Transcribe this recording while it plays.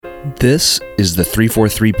This is the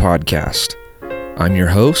 343 Podcast. I'm your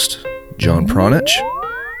host, John Pronich.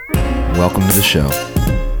 Welcome to the show.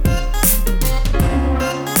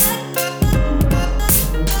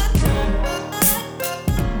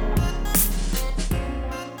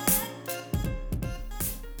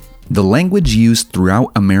 The language used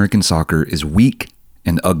throughout American soccer is weak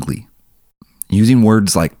and ugly. Using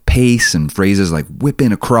words like pace and phrases like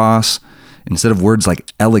whipping across instead of words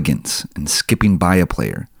like elegance and skipping by a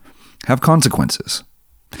player have consequences.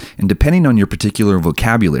 And depending on your particular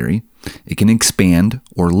vocabulary, it can expand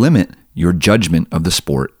or limit your judgment of the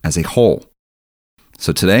sport as a whole.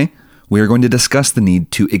 So today, we are going to discuss the need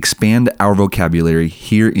to expand our vocabulary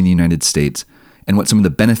here in the United States and what some of the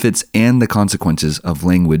benefits and the consequences of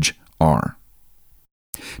language are.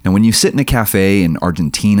 Now, when you sit in a cafe in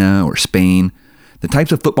Argentina or Spain, the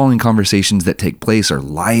types of footballing conversations that take place are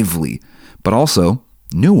lively, but also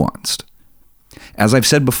nuanced. As I've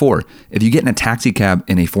said before, if you get in a taxi cab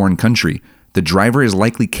in a foreign country, the driver is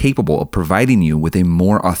likely capable of providing you with a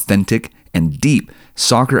more authentic and deep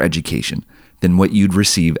soccer education than what you'd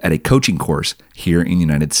receive at a coaching course here in the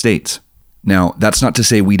United States. Now, that's not to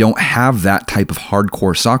say we don't have that type of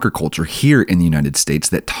hardcore soccer culture here in the United States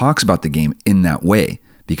that talks about the game in that way,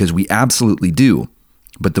 because we absolutely do.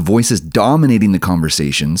 But the voices dominating the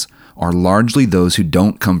conversations are largely those who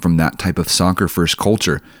don't come from that type of soccer-first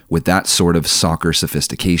culture with that sort of soccer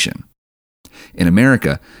sophistication. In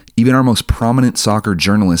America, even our most prominent soccer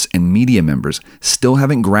journalists and media members still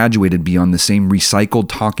haven't graduated beyond the same recycled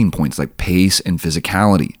talking points like pace and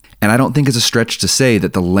physicality. And I don't think it's a stretch to say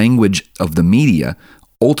that the language of the media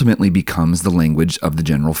ultimately becomes the language of the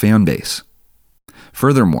general fan base.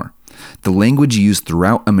 Furthermore, the language used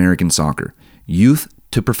throughout American soccer, youth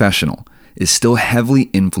to professional, is still heavily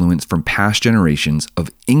influenced from past generations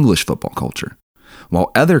of English football culture,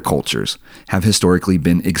 while other cultures have historically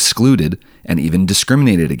been excluded and even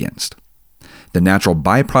discriminated against. The natural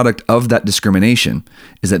byproduct of that discrimination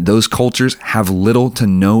is that those cultures have little to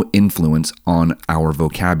no influence on our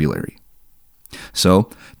vocabulary. So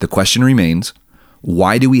the question remains,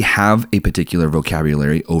 why do we have a particular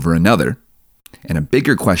vocabulary over another? And a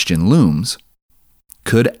bigger question looms,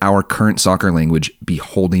 could our current soccer language be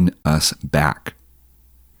holding us back?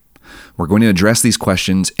 We're going to address these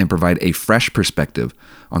questions and provide a fresh perspective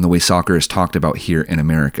on the way soccer is talked about here in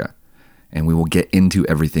America. And we will get into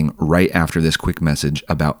everything right after this quick message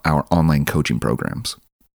about our online coaching programs.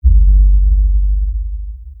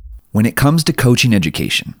 When it comes to coaching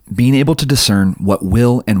education, being able to discern what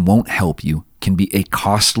will and won't help you can be a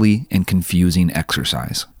costly and confusing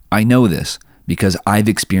exercise. I know this because I've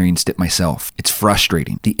experienced it myself. It's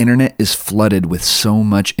frustrating. The internet is flooded with so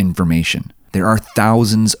much information. There are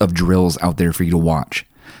thousands of drills out there for you to watch.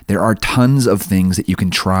 There are tons of things that you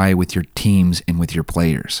can try with your teams and with your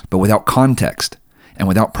players. But without context and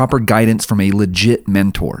without proper guidance from a legit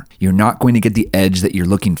mentor, you're not going to get the edge that you're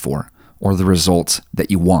looking for or the results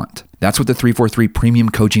that you want. That's what the 343 Premium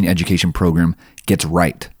Coaching Education Program gets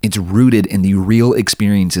right. It's rooted in the real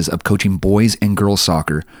experiences of coaching boys and girls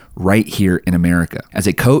soccer right here in America. As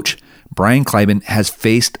a coach, Brian Kleiban has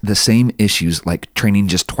faced the same issues like training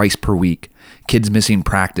just twice per week, kids missing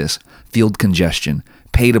practice, field congestion,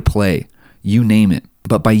 pay to play, you name it.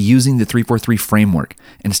 But by using the 343 framework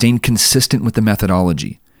and staying consistent with the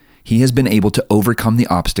methodology, he has been able to overcome the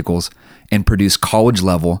obstacles and produce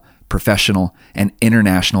college-level, professional, and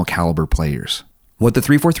international caliber players. What the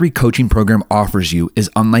 343 coaching program offers you is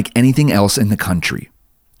unlike anything else in the country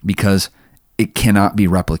because it cannot be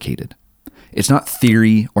replicated. It's not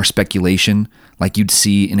theory or speculation like you'd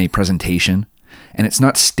see in a presentation, and it's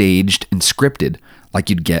not staged and scripted like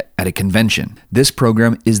you'd get at a convention. This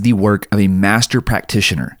program is the work of a master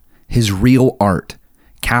practitioner, his real art,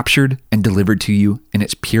 captured and delivered to you in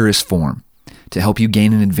its purest form to help you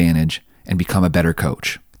gain an advantage and become a better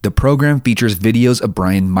coach. The program features videos of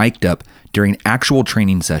Brian mic'd up during actual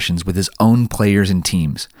training sessions with his own players and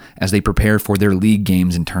teams as they prepare for their league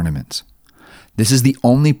games and tournaments. This is the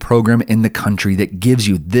only program in the country that gives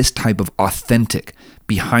you this type of authentic,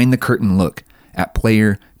 behind-the-curtain look at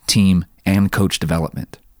player, team, and coach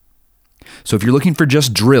development. So if you're looking for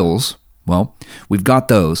just drills, well, we've got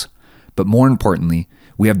those, but more importantly,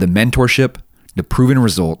 we have the mentorship, the proven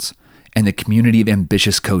results, and the community of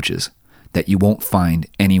ambitious coaches that you won't find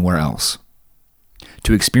anywhere else.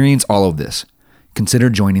 To experience all of this, consider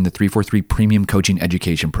joining the 343 Premium Coaching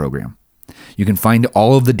Education Program. You can find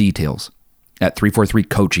all of the details at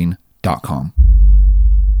 343coaching.com.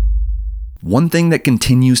 One thing that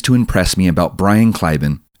continues to impress me about Brian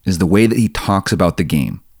Kleiban is the way that he talks about the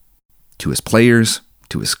game, to his players,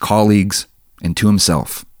 to his colleagues, and to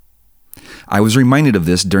himself. I was reminded of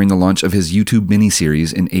this during the launch of his YouTube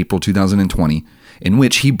miniseries in April 2020, in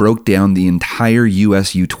which he broke down the entire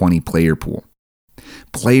US U20 player pool.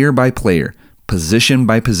 Player by player, position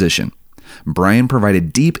by position, Brian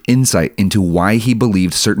provided deep insight into why he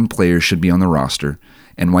believed certain players should be on the roster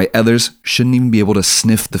and why others shouldn't even be able to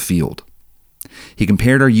sniff the field. He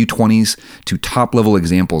compared our U20s to top-level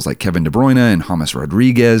examples like Kevin De Bruyne and James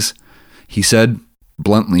Rodriguez. He said,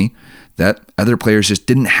 bluntly, that other players just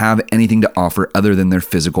didn't have anything to offer other than their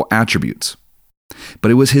physical attributes.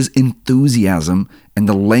 But it was his enthusiasm and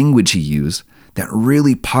the language he used that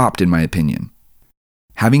really popped, in my opinion.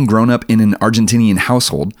 Having grown up in an Argentinian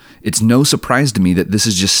household, it's no surprise to me that this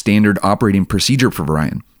is just standard operating procedure for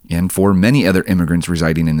Brian and for many other immigrants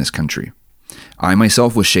residing in this country. I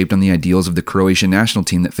myself was shaped on the ideals of the Croatian national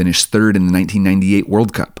team that finished third in the 1998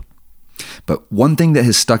 World Cup. But one thing that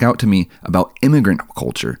has stuck out to me about immigrant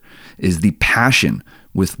culture is the passion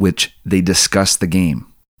with which they discuss the game.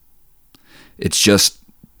 It's just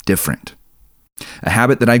different. A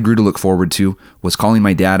habit that I grew to look forward to was calling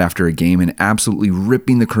my dad after a game and absolutely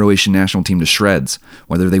ripping the Croatian national team to shreds,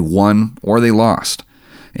 whether they won or they lost.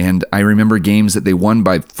 And I remember games that they won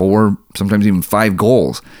by 4, sometimes even 5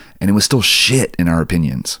 goals, and it was still shit in our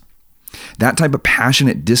opinions. That type of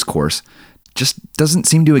passionate discourse just doesn't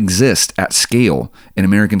seem to exist at scale in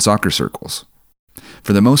American soccer circles.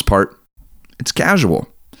 For the most part, it's casual,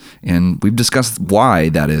 and we've discussed why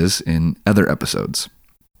that is in other episodes.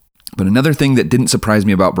 But another thing that didn't surprise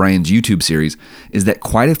me about Brian's YouTube series is that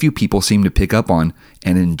quite a few people seem to pick up on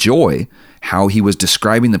and enjoy how he was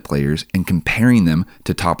describing the players and comparing them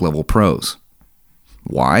to top-level pros.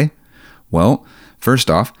 Why? Well, first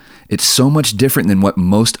off, it's so much different than what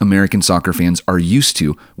most American soccer fans are used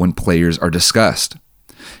to when players are discussed.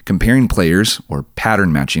 Comparing players, or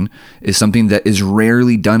pattern matching, is something that is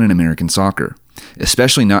rarely done in American soccer,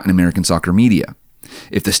 especially not in American soccer media.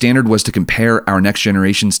 If the standard was to compare our next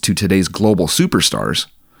generations to today's global superstars,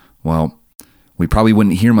 well, we probably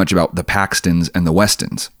wouldn't hear much about the Paxtons and the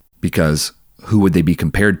Westons, because who would they be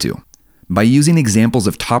compared to? By using examples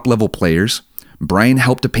of top-level players, Brian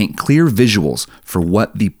helped to paint clear visuals for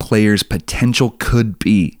what the player's potential could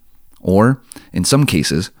be, or, in some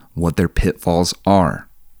cases, what their pitfalls are.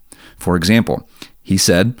 For example, he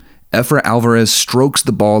said, Efra Alvarez strokes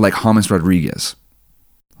the ball like James Rodriguez.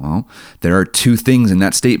 Well, there are 2 things in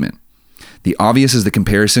that statement. The obvious is the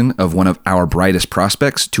comparison of one of our brightest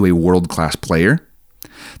prospects to a world-class player.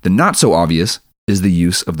 The not so obvious is the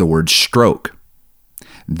use of the word stroke.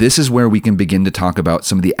 This is where we can begin to talk about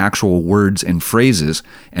some of the actual words and phrases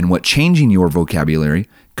and what changing your vocabulary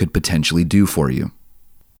could potentially do for you.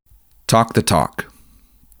 Talk the talk.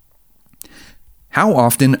 How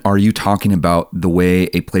often are you talking about the way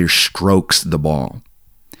a player strokes the ball?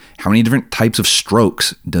 How many different types of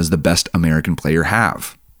strokes does the best American player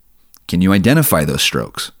have? Can you identify those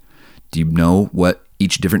strokes? Do you know what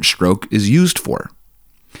each different stroke is used for?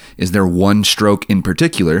 Is there one stroke in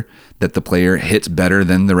particular that the player hits better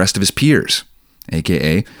than the rest of his peers?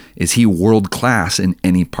 AKA, is he world class in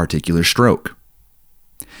any particular stroke?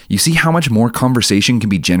 You see how much more conversation can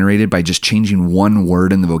be generated by just changing one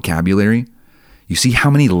word in the vocabulary? You see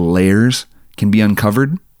how many layers can be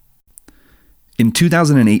uncovered? In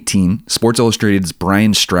 2018, Sports Illustrated's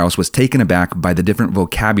Brian Strauss was taken aback by the different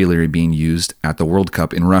vocabulary being used at the World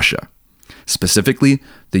Cup in Russia, specifically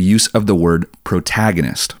the use of the word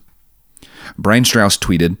protagonist. Brian Strauss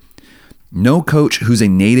tweeted, "No coach who's a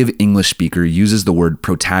native English speaker uses the word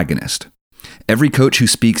protagonist. Every coach who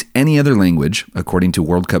speaks any other language, according to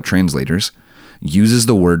World Cup translators, uses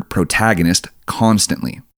the word protagonist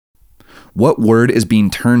constantly. What word is being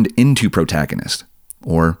turned into protagonist?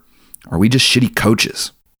 Or are we just shitty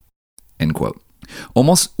coaches?" End quote.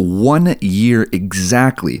 Almost 1 year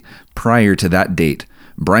exactly prior to that date,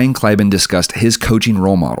 Brian Kleiban discussed his coaching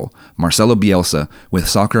role model, Marcelo Bielsa, with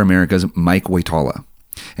Soccer America's Mike Waitala.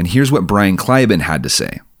 And here's what Brian Kleiban had to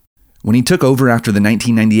say. When he took over after the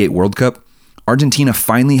 1998 World Cup, Argentina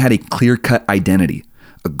finally had a clear-cut identity,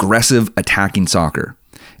 aggressive attacking soccer.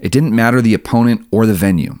 It didn't matter the opponent or the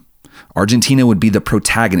venue. Argentina would be the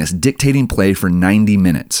protagonist, dictating play for 90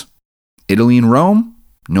 minutes. Italy and Rome?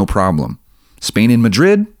 No problem. Spain and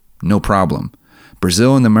Madrid? No problem.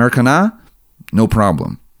 Brazil and the Maracanã? No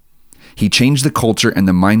problem. He changed the culture and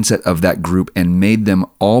the mindset of that group and made them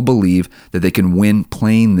all believe that they can win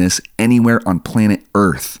playing this anywhere on planet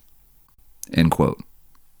Earth. End quote.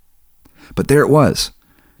 But there it was.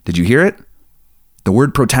 Did you hear it? The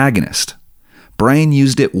word protagonist. Brian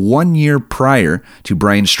used it 1 year prior to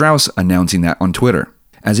Brian Strauss announcing that on Twitter.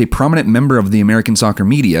 As a prominent member of the American soccer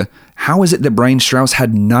media, how is it that Brian Strauss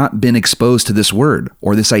had not been exposed to this word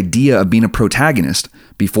or this idea of being a protagonist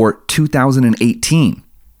before 2018?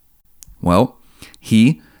 Well,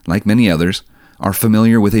 he, like many others, are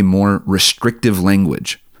familiar with a more restrictive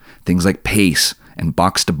language, things like pace and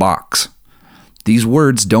box to box. These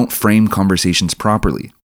words don't frame conversations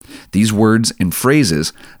properly. These words and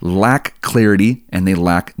phrases lack clarity and they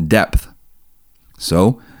lack depth.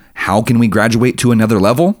 So, how can we graduate to another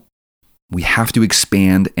level? We have to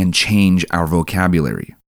expand and change our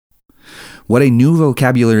vocabulary. What a new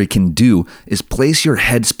vocabulary can do is place your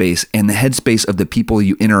headspace and the headspace of the people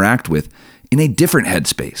you interact with in a different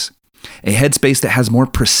headspace. A headspace that has more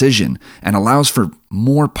precision and allows for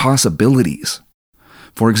more possibilities.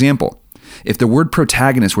 For example, if the word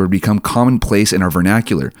protagonist were to become commonplace in our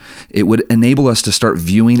vernacular, it would enable us to start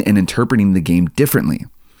viewing and interpreting the game differently.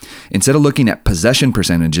 Instead of looking at possession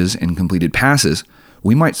percentages and completed passes,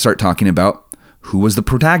 we might start talking about who was the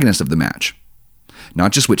protagonist of the match.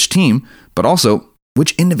 Not just which team, but also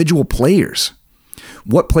which individual players.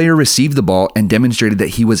 What player received the ball and demonstrated that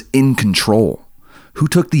he was in control? Who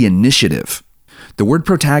took the initiative? The word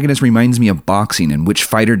protagonist reminds me of boxing and which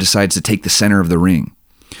fighter decides to take the center of the ring.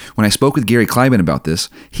 When I spoke with Gary Kleiban about this,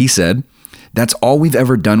 he said, "That's all we've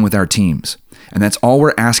ever done with our teams, and that's all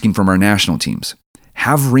we're asking from our national teams.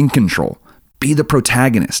 Have ring control, be the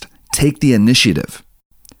protagonist, take the initiative."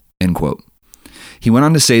 End quote. He went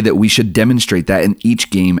on to say that we should demonstrate that in each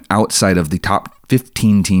game outside of the top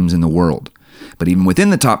 15 teams in the world. But even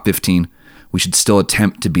within the top 15, we should still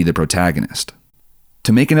attempt to be the protagonist.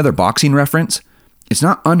 To make another boxing reference, it's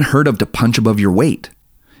not unheard of to punch above your weight.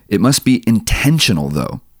 It must be intentional,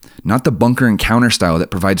 though, not the bunker and counter style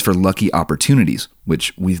that provides for lucky opportunities,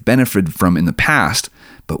 which we've benefited from in the past,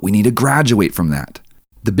 but we need to graduate from that.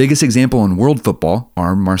 The biggest example in world football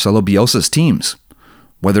are Marcelo Bielsa's teams.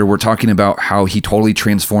 Whether we're talking about how he totally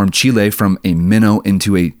transformed Chile from a minnow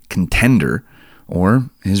into a contender, or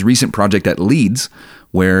his recent project at Leeds,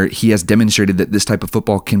 where he has demonstrated that this type of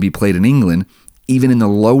football can be played in England, even in the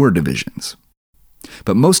lower divisions.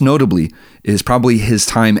 But most notably is probably his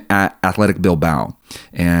time at Athletic Bilbao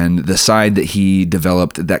and the side that he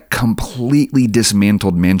developed that completely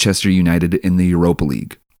dismantled Manchester United in the Europa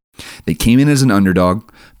League. They came in as an underdog,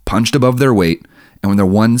 punched above their weight, and were the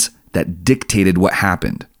ones that dictated what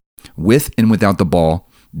happened. With and without the ball,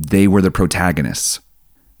 they were the protagonists.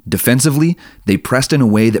 Defensively, they pressed in a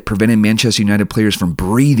way that prevented Manchester United players from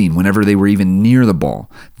breathing whenever they were even near the ball.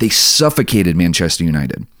 They suffocated Manchester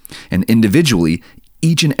United. And individually,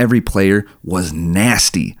 each and every player was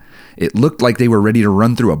nasty. It looked like they were ready to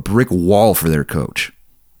run through a brick wall for their coach.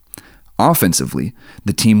 Offensively,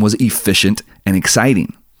 the team was efficient and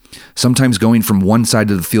exciting, sometimes going from one side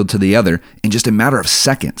of the field to the other in just a matter of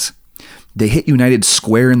seconds. They hit United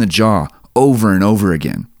square in the jaw over and over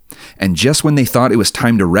again. And just when they thought it was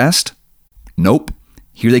time to rest, nope,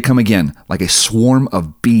 here they come again, like a swarm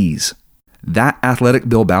of bees. That Athletic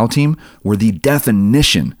Bilbao team were the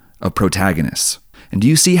definition of protagonists. And do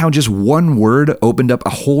you see how just one word opened up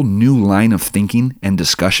a whole new line of thinking and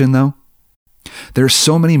discussion, though? There are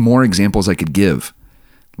so many more examples I could give,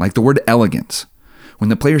 like the word elegance. When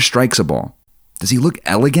the player strikes a ball, does he look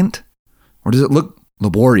elegant or does it look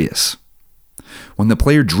laborious? When the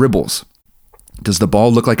player dribbles, does the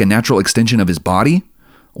ball look like a natural extension of his body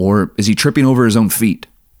or is he tripping over his own feet?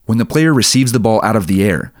 When the player receives the ball out of the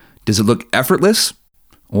air, does it look effortless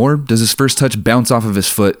or does his first touch bounce off of his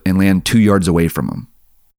foot and land 2 yards away from him?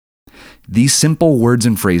 These simple words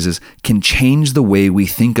and phrases can change the way we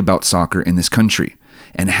think about soccer in this country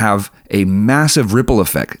and have a massive ripple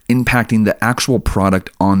effect impacting the actual product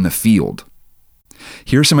on the field.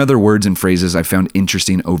 Here are some other words and phrases I found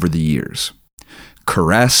interesting over the years.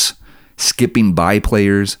 Caress, skipping by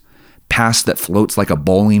players, pass that floats like a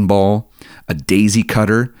bowling ball, a daisy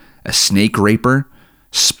cutter, a snake raper,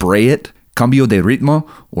 spray it, cambio de ritmo,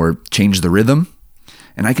 or change the rhythm.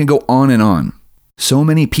 And I can go on and on. So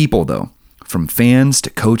many people, though, from fans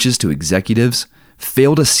to coaches to executives,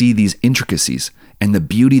 fail to see these intricacies and the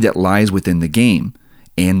beauty that lies within the game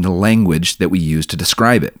and the language that we use to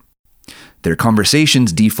describe it. Their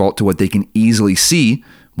conversations default to what they can easily see,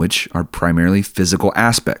 which are primarily physical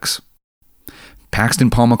aspects. Paxton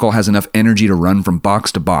Pomykal has enough energy to run from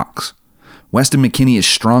box to box. Weston McKennie is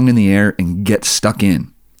strong in the air and gets stuck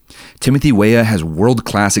in. Timothy Weah has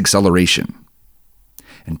world-class acceleration.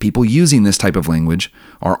 And people using this type of language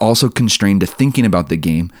are also constrained to thinking about the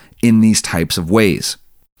game in these types of ways.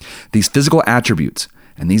 These physical attributes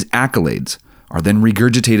and these accolades are then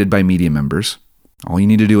regurgitated by media members. All you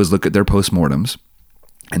need to do is look at their postmortems.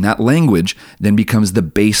 And that language then becomes the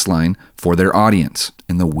baseline for their audience,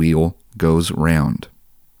 and the wheel goes round.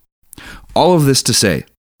 All of this to say,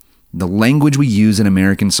 the language we use in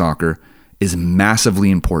American soccer is massively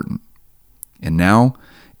important. And now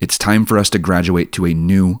it's time for us to graduate to a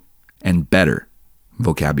new and better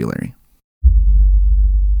vocabulary.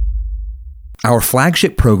 Our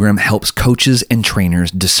flagship program helps coaches and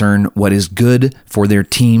trainers discern what is good for their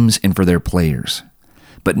teams and for their players.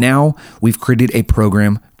 But now we've created a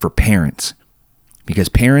program for parents. Because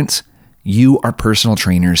parents, you are personal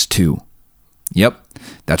trainers too. Yep,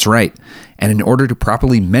 that's right. And in order to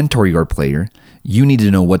properly mentor your player, you need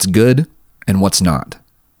to know what's good and what's not.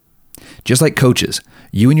 Just like coaches,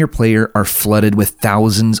 you and your player are flooded with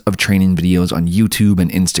thousands of training videos on YouTube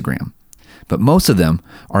and Instagram. But most of them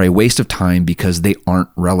are a waste of time because they aren't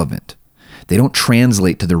relevant. They don't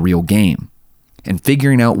translate to the real game. And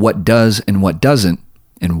figuring out what does and what doesn't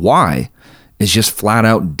and why is just flat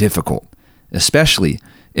out difficult, especially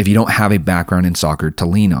if you don't have a background in soccer to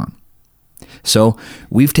lean on. So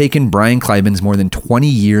we've taken Brian Kleiban's more than 20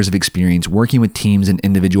 years of experience working with teams and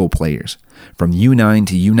individual players from U9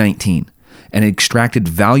 to U19 and extracted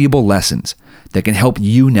valuable lessons that can help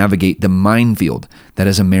you navigate the minefield that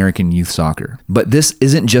is American youth soccer. But this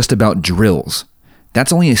isn't just about drills.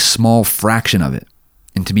 That's only a small fraction of it.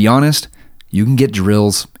 And to be honest, you can get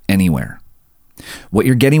drills anywhere. What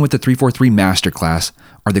you're getting with the 343 Masterclass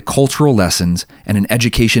are the cultural lessons and an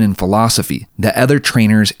education in philosophy that other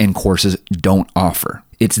trainers and courses don't offer.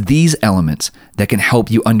 It's these elements that can help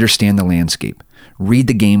you understand the landscape, read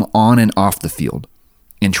the game on and off the field,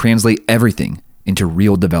 and translate everything into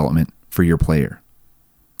real development for your player.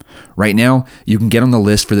 Right now, you can get on the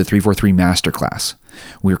list for the 343 Masterclass.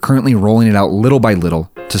 We are currently rolling it out little by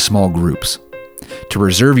little to small groups. To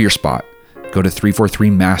reserve your spot, go to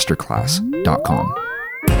 343masterclass.com.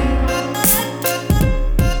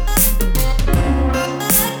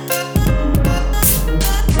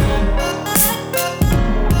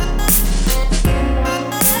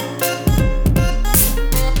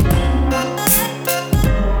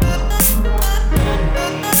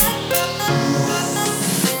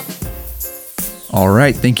 All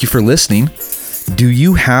right, thank you for listening. Do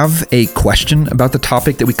you have a question about the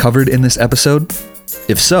topic that we covered in this episode?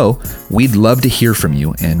 If so, we'd love to hear from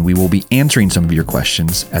you, and we will be answering some of your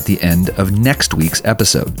questions at the end of next week's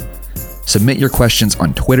episode. Submit your questions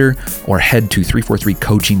on Twitter or head to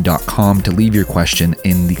 343coaching.com to leave your question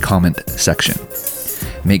in the comment section.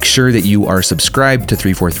 Make sure that you are subscribed to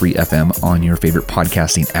 343 FM on your favorite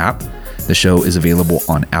podcasting app. The show is available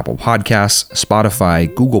on Apple Podcasts,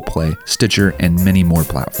 Spotify, Google Play, Stitcher, and many more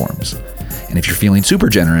platforms. And if you're feeling super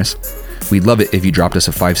generous, we'd love it if you dropped us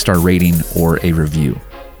a 5-star rating or a review.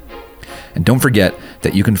 And don't forget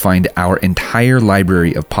that you can find our entire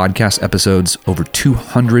library of podcast episodes, over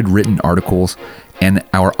 200 written articles, and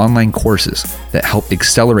our online courses that help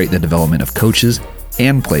accelerate the development of coaches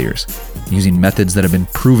and players using methods that have been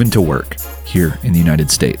proven to work here in the United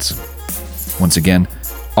States. Once again,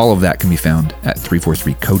 all of that can be found at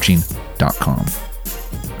 343coaching.com.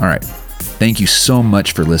 All right. Thank you so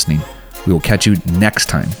much for listening. We will catch you next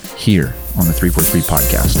time here on the 343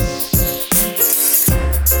 podcast.